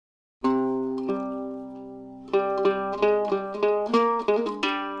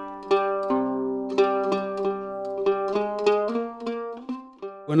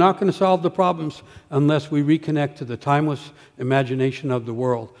We're not going to solve the problems unless we reconnect to the timeless imagination of the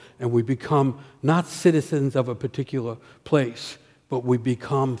world and we become not citizens of a particular place, but we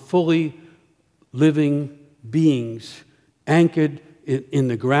become fully living beings anchored in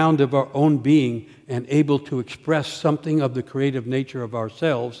the ground of our own being and able to express something of the creative nature of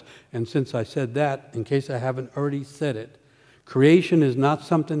ourselves. And since I said that, in case I haven't already said it, creation is not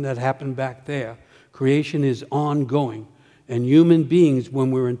something that happened back there. Creation is ongoing. And human beings, when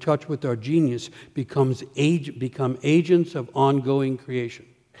we're in touch with our genius, become agents of ongoing creation.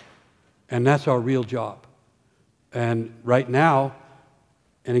 And that's our real job. And right now,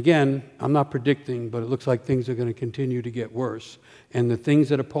 and again, I'm not predicting, but it looks like things are going to continue to get worse. And the things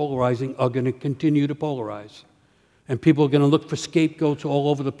that are polarizing are going to continue to polarize. And people are going to look for scapegoats all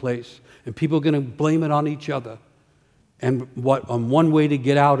over the place. And people are going to blame it on each other. And one way to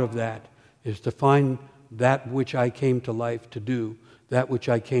get out of that is to find that which I came to life to do, that which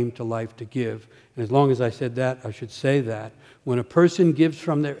I came to life to give. And as long as I said that, I should say that. When a person gives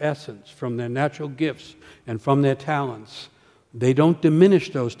from their essence, from their natural gifts, and from their talents, they don't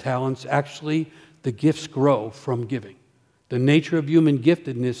diminish those talents. Actually, the gifts grow from giving. The nature of human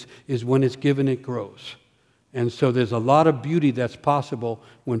giftedness is when it's given, it grows. And so there's a lot of beauty that's possible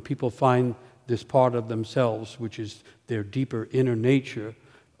when people find this part of themselves, which is their deeper inner nature,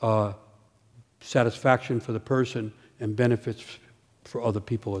 satisfaction for the person and benefits for other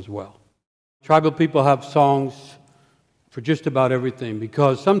people as well. Tribal people have songs for just about everything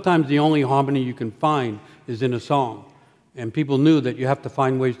because sometimes the only harmony you can find is in a song. And people knew that you have to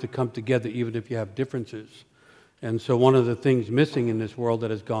find ways to come together even if you have differences. And so one of the things missing in this world that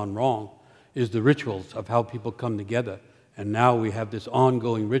has gone wrong is the rituals of how people come together. And now we have this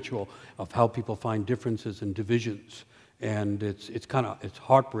ongoing ritual of how people find differences and divisions. And it's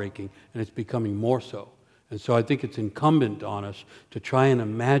heartbreaking, and it's becoming more so. And so I think it's incumbent on us to try and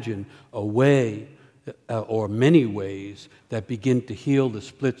imagine a way, or many ways, that begin to heal the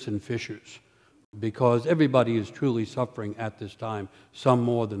splits and fissures. Because everybody is truly suffering at this time, some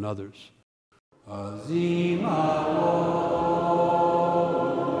more than others.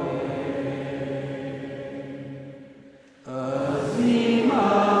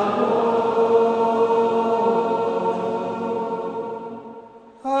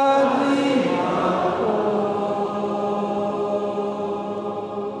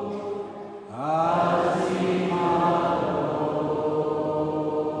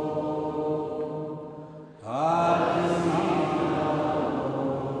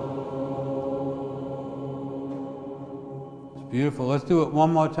 Beautiful. Let's do it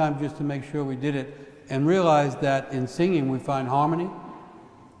one more time just to make sure we did it. And realize that in singing we find harmony.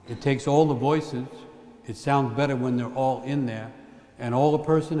 It takes all the voices. It sounds better when they're all in there. And all the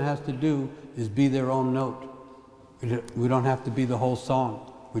person has to do is be their own note. We don't have to be the whole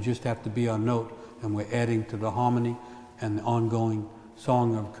song. We just have to be our note. And we're adding to the harmony and the ongoing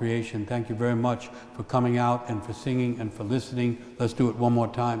song of creation. Thank you very much for coming out and for singing and for listening. Let's do it one more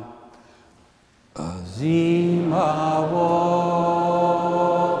time. Azima wo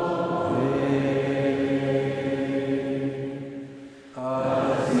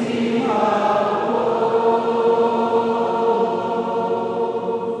Azima wo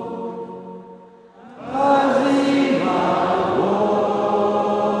Azima wo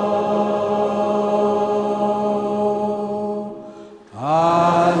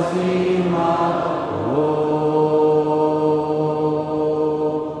Azima